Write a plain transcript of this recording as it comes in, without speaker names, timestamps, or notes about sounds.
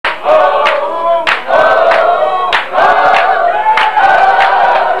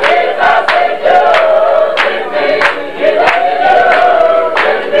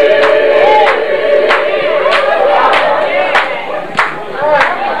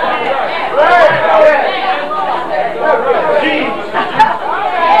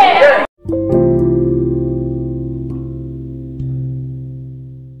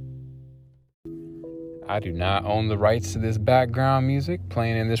do not own the rights to this background music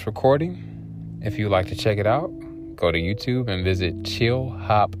playing in this recording. If you'd like to check it out, go to YouTube and visit Chill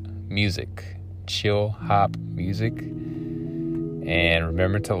Hop Music. Chill Hop Music. And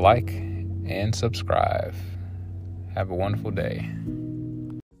remember to like and subscribe. Have a wonderful day.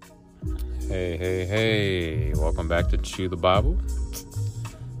 Hey. Welcome back to Chew the Bible.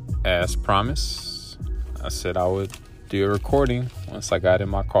 As promised, I said I would do a recording once I got in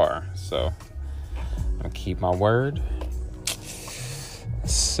my car. So I'm going to keep my word.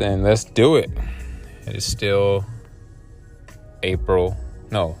 And let's do it. It is still May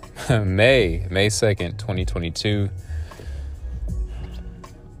 2nd, 2022.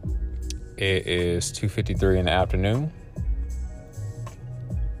 It is 2:53 in the afternoon.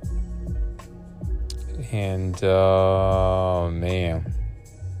 And, man.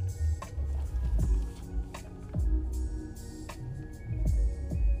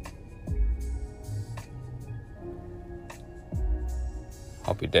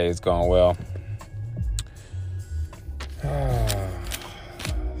 Hope your day is going well.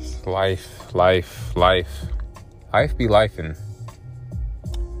 Life be lifing.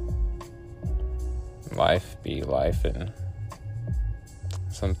 Life be lifing.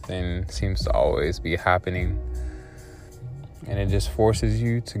 Something seems to always be happening, and it just forces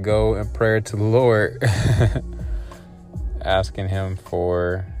you to go in prayer to the Lord, asking Him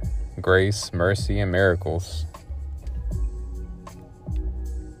for grace, mercy, and miracles.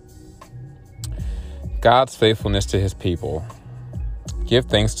 God's faithfulness to His people. Give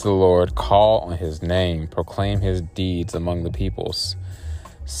thanks to the Lord, call on His name, proclaim His deeds among the peoples.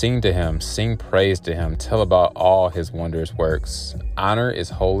 Sing to Him, sing praise to Him, tell about all His wondrous works. Honor His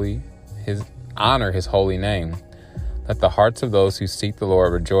holy name. Let the hearts of those who seek the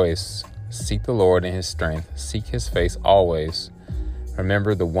Lord rejoice. Seek the Lord in His strength, seek His face always.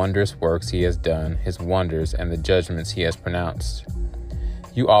 Remember the wondrous works He has done, His wonders and the judgments He has pronounced.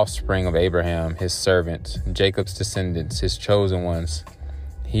 You offspring of Abraham, His servant, Jacob's descendants, His chosen ones.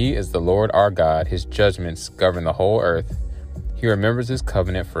 He is the Lord our God. His judgments govern the whole earth. He remembers His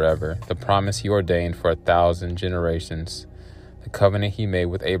covenant forever, the promise He ordained for 1,000 generations. The covenant He made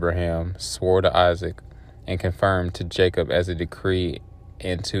with Abraham, swore to Isaac, and confirmed to Jacob as a decree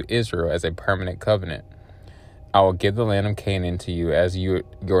and to Israel as a permanent covenant. I will give the land of Canaan to you as your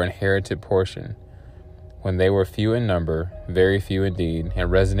inherited portion. When they were few in number, very few indeed,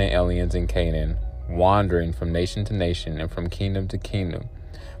 and resident aliens in Canaan, wandering from nation to nation and from kingdom to kingdom,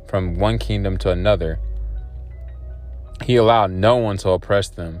 from one kingdom to another, He allowed no one to oppress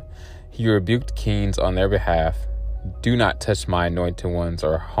them. He rebuked kings on their behalf. Do not touch my anointed ones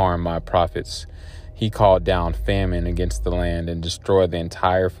or harm my prophets. He called down famine against the land and destroyed the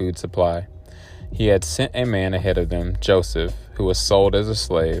entire food supply. He had sent a man ahead of them, Joseph, who was sold as a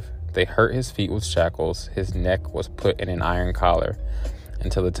slave. They hurt his feet with shackles. His neck was put in an iron collar.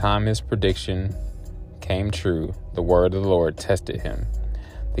 Until the time his prediction came true, the word of the Lord tested him.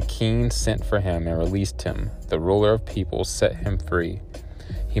 The king sent for him and released him. The ruler of peoples set him free.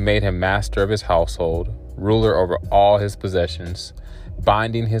 He made him master of his household, ruler over all his possessions,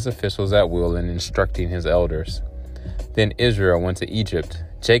 binding his officials at will and instructing his elders. Then Israel went to Egypt.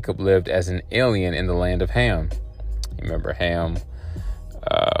 Jacob lived as an alien in the land of Ham. You remember Ham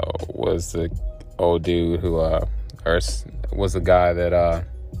was the old dude who, was the guy that,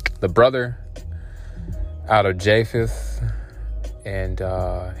 the brother out of Japheth. And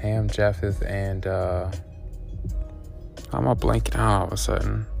Ham, Japheth, and I'm blanking out all of a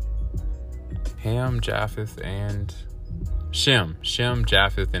sudden. Ham, Japheth, and Shem,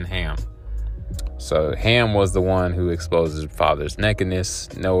 Japheth, and Ham. So Ham was the one who exposed his father's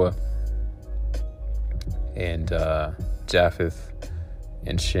nakedness, Noah. And Japheth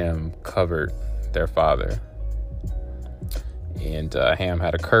and Shem covered their father. And Ham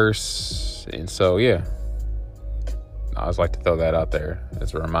had a curse. And so, yeah. I always like to throw that out there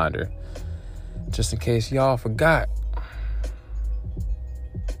as a reminder, just in case y'all forgot.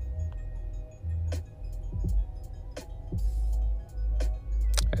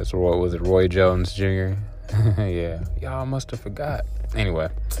 What was it, Roy Jones Jr.? Yeah, y'all must have forgot. Anyway,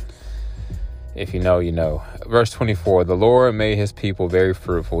 if you know, you know. Verse 24, the Lord made His people very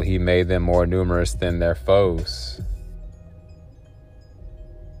fruitful. He made them more numerous than their foes.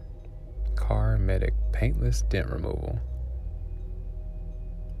 Car Medic paintless dent removal.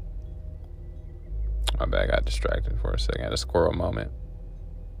 My bad, I got distracted for a second. I had a squirrel moment.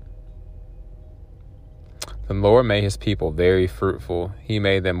 The Lord made His people very fruitful. He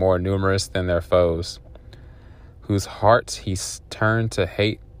made them more numerous than their foes, whose hearts He turned to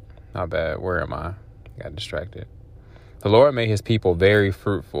hate. My bad, where am I? Got distracted. The Lord made His people very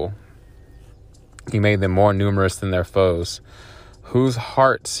fruitful. He made them more numerous than their foes, whose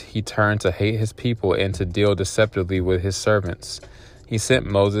hearts he turned to hate his people and to deal deceptively with his servants. He sent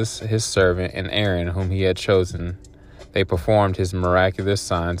Moses, his servant, and Aaron, whom he had chosen. They performed his miraculous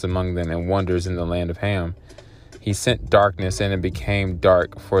signs among them and wonders in the land of Ham. He sent darkness, and it became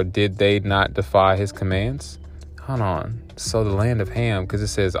dark, for did they not defy his commands? Hold on. So the land of Ham, because it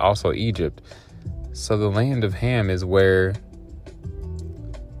says also Egypt. So the land of Ham is where...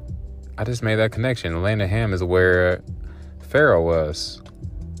 I just made that connection. The land of Ham is where Pharaoh was.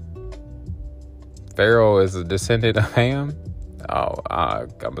 Pharaoh is a descendant of Ham?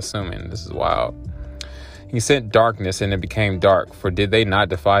 I'm assuming. This is wild. He sent darkness, and it became dark, for did they not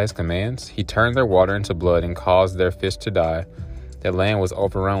defy his commands? He turned their water into blood and caused their fish to die. Their land was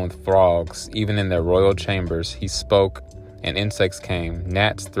overrun with frogs, even in their royal chambers. He spoke, and insects came,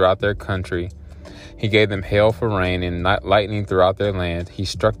 gnats throughout their country. He gave them hail for rain and lightning throughout their land. He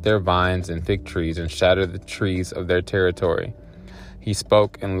struck their vines and fig trees and shattered the trees of their territory. He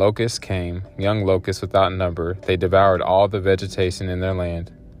spoke, and locusts came, young locusts without number. They devoured all the vegetation in their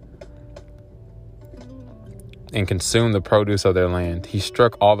land and consumed the produce of their land. He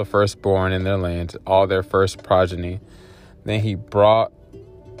struck all the firstborn in their land, all their first progeny. Then he brought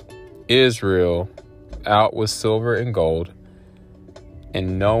Israel out with silver and gold,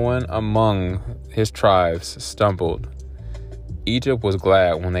 and no one among his tribes stumbled. Egypt was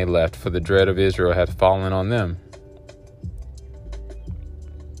glad when they left, for the dread of Israel had fallen on them.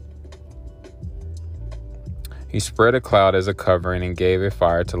 He spread a cloud as a covering and gave a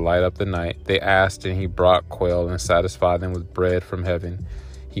fire to light up the night. They asked, and he brought quail and satisfied them with bread from heaven.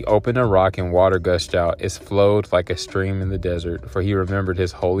 He opened a rock, and water gushed out. It flowed like a stream in the desert, for he remembered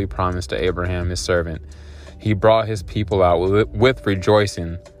his holy promise to Abraham, his servant. He brought his people out with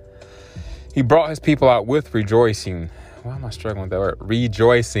rejoicing. He brought his people out with rejoicing. Why am I struggling with that word?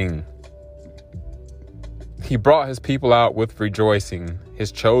 Rejoicing. He brought his people out with rejoicing,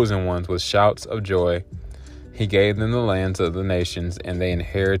 his chosen ones with shouts of joy. He gave them the lands of the nations, and they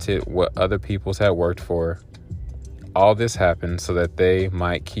inherited what other peoples had worked for. All this happened so that they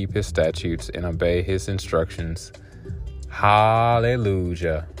might keep his statutes and obey his instructions.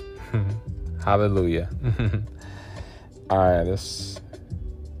 Hallelujah. Hallelujah. All right, let's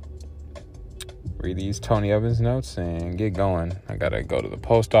read these Tony Evans notes and get going. I got to go to the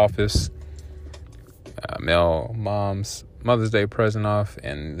post office, mail mom's Mother's Day present off,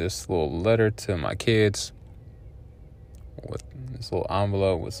 and this little letter to my kids with this little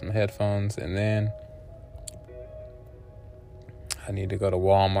envelope with some headphones, and then I need to go to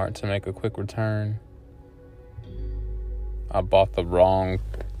Walmart to make a quick return. I bought the wrong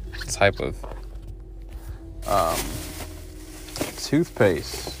type of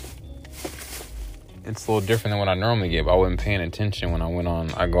toothpaste. It's a little different than what I normally get, but I wasn't paying attention when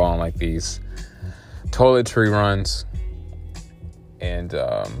I go on like these toiletry runs, and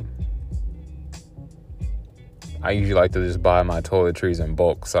I usually like to just buy my toiletries in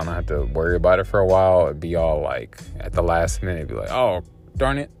bulk, so I don't have to worry about it for a while. It'd be all like at the last minute, be like, oh,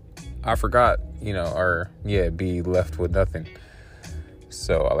 darn it, I forgot, be left with nothing.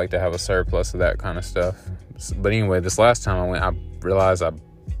 So I like to have a surplus of that kind of stuff. But anyway, this last time I went, I realized I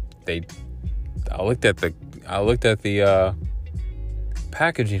looked at the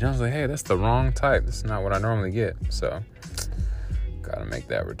packaging. I was like, hey, that's the wrong type. This is not what I normally get. So gotta make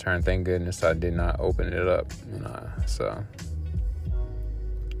that return. Thank goodness I did not open it up. So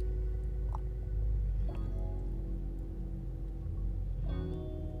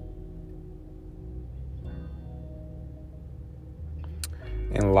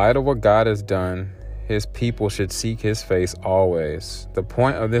in light of what God has done, his people should seek his face always. The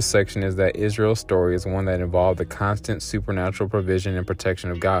point of this section is that Israel's story is one that involved the constant supernatural provision and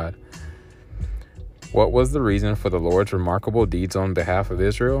protection of God. What was the reason for the Lord's remarkable deeds on behalf of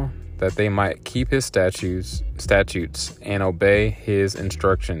Israel? That they might keep his statutes and obey his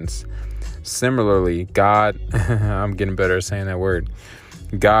instructions. Similarly, God, I'm getting better at saying that word.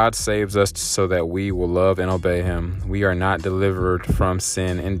 God saves us so that we will love and obey him. We are not delivered from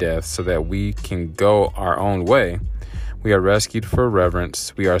sin and death so that we can go our own way. We are rescued for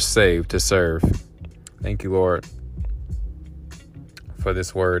reverence. We are saved to serve. Thank you, Lord, for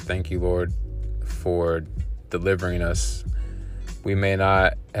this word. Thank you, Lord, for delivering us. We may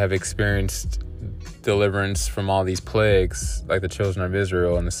not have experienced deliverance from all these plagues like the children of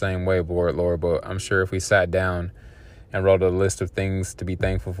Israel in the same way, Lord, but I'm sure if we sat down and wrote a list of things to be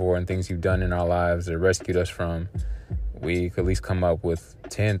thankful for and things you've done in our lives that rescued us from, we could at least come up with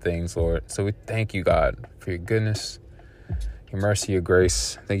 10 things, Lord. So we thank you, God, for your goodness, your mercy, your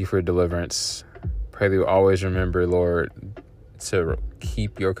grace. Thank you for your deliverance. Pray that you always remember, Lord, to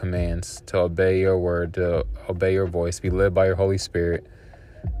keep your commands, to obey your word, to obey your voice, be led by your Holy Spirit.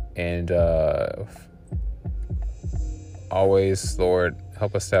 And always, Lord,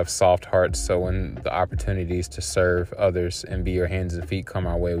 help us to have soft hearts, so when the opportunities to serve others and be your hands and feet come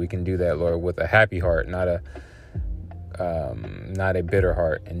our way, we can do that, Lord, with a happy heart, not a bitter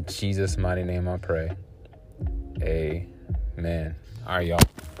heart. In Jesus' mighty name I pray. Amen. All right, y'all.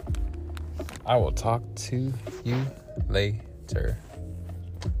 I will talk to you later.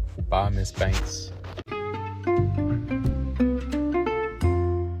 Bye, Miss Banks.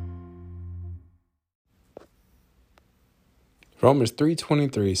 Romans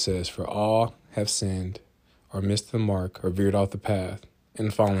 3:23 says, "For all have sinned, or missed the mark, or veered off the path,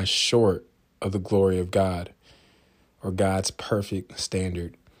 and fallen short of the glory of God," or God's perfect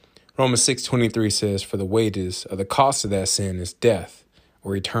standard. Romans 6:23 says, "For the wages of the cost of that sin is death,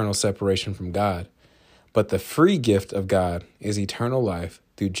 or eternal separation from God. But the free gift of God is eternal life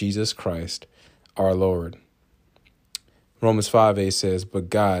through Jesus Christ, our Lord." Romans 5:8 says,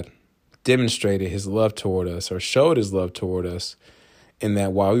 "But God demonstrated his love toward us," or showed his love toward us, "in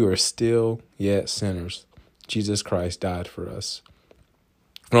that while we were still yet sinners, Jesus Christ died for us."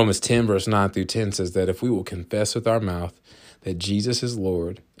 Romans 10 verse 9 through 10 says that if we will confess with our mouth that Jesus is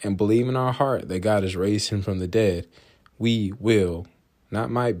Lord and believe in our heart that God has raised him from the dead, we will,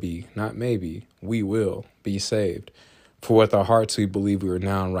 not might be, not maybe, we will be saved. For with our hearts we believe we are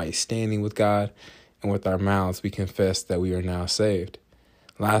now in right standing with God, and with our mouths we confess that we are now saved.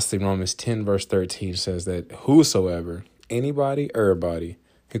 Lastly, Romans 10 verse 13 says that whosoever, anybody, everybody,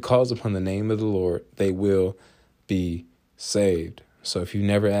 who calls upon the name of the Lord, they will be saved. So if you've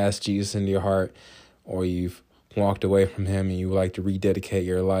never asked Jesus into your heart, or you've walked away from him and you would like to rededicate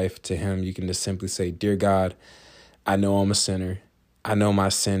your life to him, you can just simply say, "Dear God, I know I'm a sinner. I know my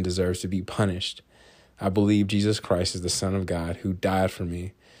sin deserves to be punished. I believe Jesus Christ is the Son of God who died for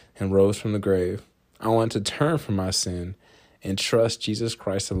me and rose from the grave. I want to turn from my sin and trust Jesus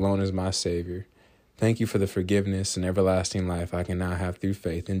Christ alone as my Savior. Thank you for the forgiveness and everlasting life I can now have through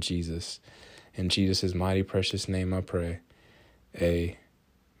faith in Jesus. In Jesus' mighty precious name I pray.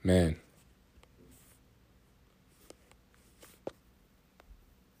 Amen."